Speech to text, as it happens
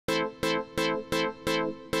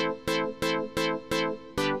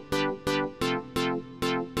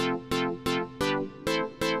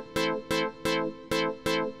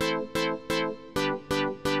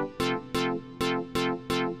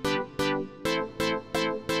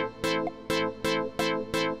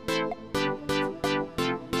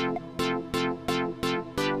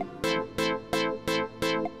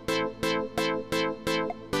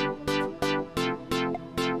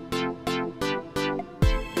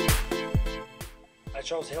I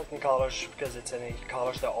chose Hilton College because it's a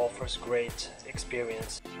college that offers great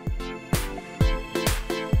experience.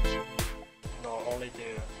 Not only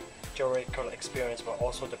the theoretical experience, but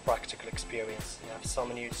also the practical experience. You have so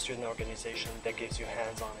many student organizations that gives you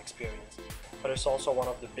hands-on experience. But it's also one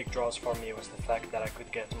of the big draws for me was the fact that I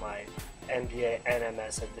could get my MBA and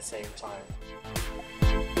MS at the same time.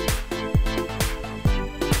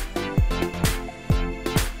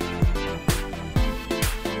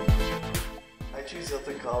 I choose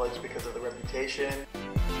Hilton College because of the reputation,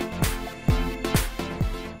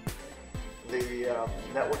 the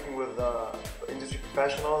networking with industry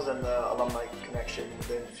professionals, and the alumni connection with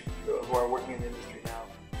the industry, who are working in the industry now.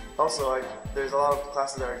 Also, there's a lot of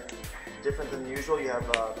classes that are different than usual. You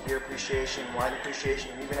have beer appreciation, wine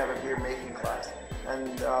appreciation, and even have a beer making class.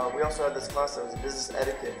 And we also had this class that was business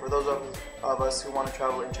etiquette for those of us who want to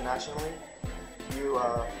travel internationally.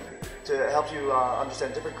 To help you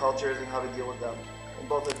understand different cultures and how to deal with them in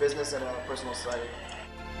both a business and a personal setting.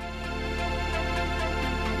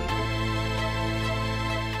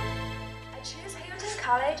 I choose Hilton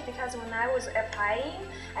College because when I was applying,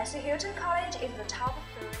 I see Hilton College is the top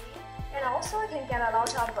 3, and also I can get a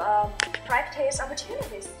lot of practice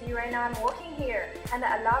opportunities. See, right now I'm working here, and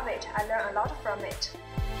I love it. I learn a lot from it.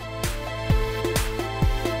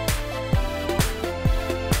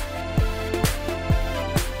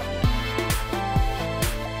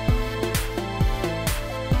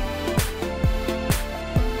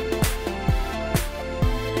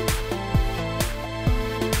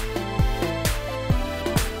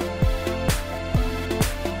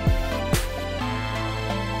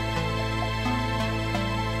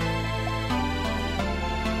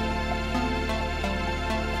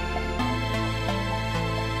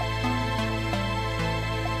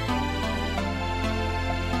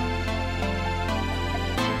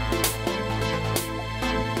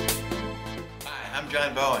 I'm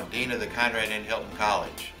John Bowen, Dean of the Conrad N Hilton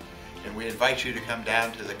College, and we invite you to come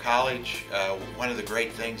down to the college. One of the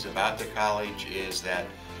great things about the college is that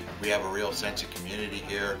we have a real sense of community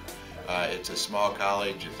here. It's a small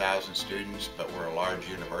college, 1,000 students, but we're a large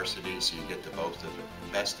university, so you get the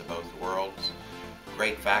best of both worlds.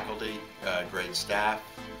 Great faculty, great staff,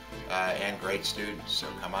 and great students, so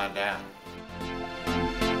come on down.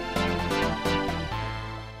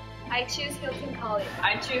 I choose Hilton College.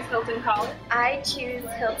 I choose Hilton College. I choose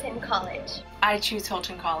Hilton College. I choose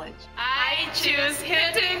Hilton College. I choose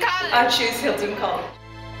Hilton College. I choose Hilton College.